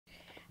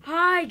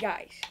Hi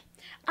guys,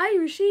 I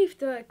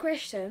received a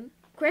question,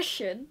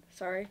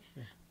 sorry,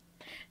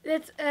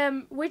 that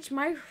which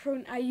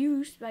microphone I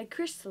used by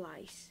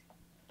Crystallize.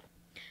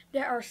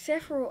 There are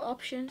several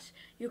options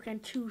you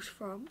can choose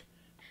from.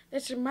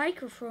 There's a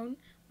microphone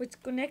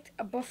which connects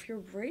above your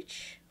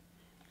bridge,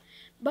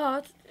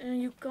 but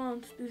you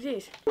can't do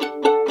this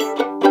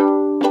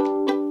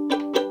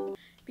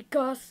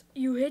because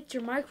you hit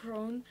your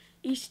microphone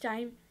each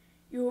time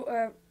you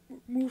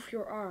move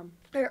your arm.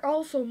 There are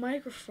also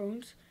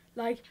microphones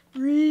like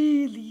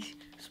really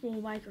small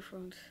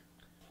microphones,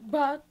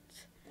 but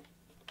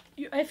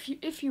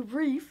if you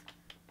breathe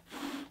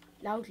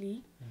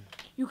loudly,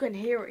 you can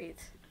hear it.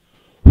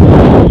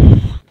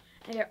 And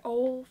they're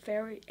all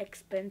very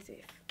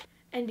expensive.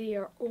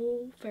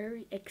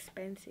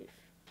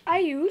 I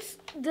used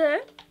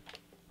the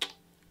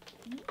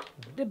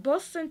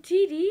Boston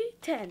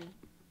TD10.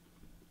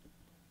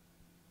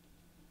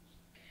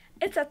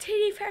 It's a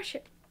TD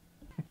version.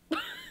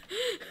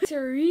 It's a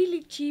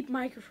really cheap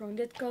microphone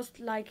that cost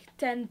like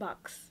 10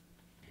 bucks.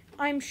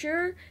 I'm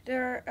sure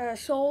they're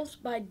sold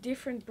by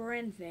different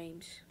brand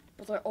names,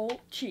 but they're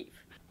all cheap.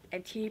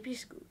 And cheap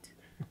is good.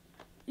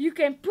 You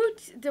can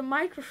put the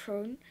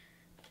microphone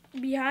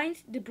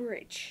behind the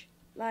bridge,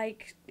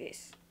 like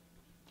this.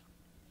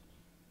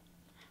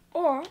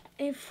 Or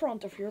in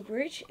front of your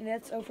bridge, and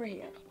that's over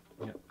here.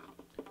 Yep.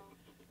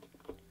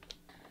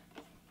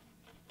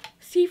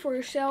 See for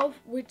yourself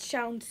which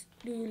sounds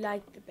do you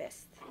like the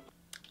best.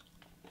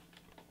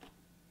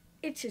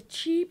 It's a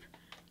cheap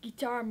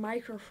guitar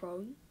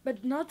microphone,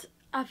 but not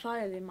a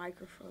violin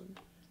microphone.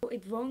 So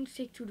it won't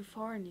stick to the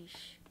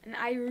varnish. And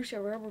I use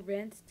a rubber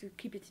band to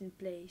keep it in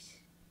place,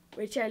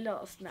 which I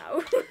lost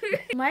now.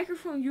 The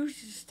microphone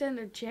uses a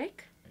standard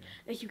jack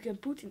that you can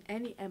put in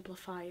any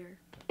amplifier.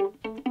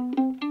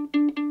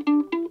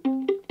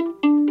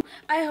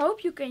 I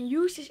hope you can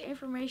use this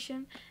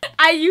information.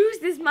 I use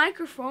this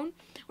microphone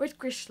with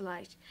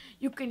Crystallize.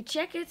 You can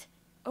check it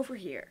over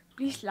here.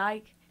 Please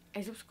like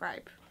and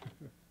subscribe.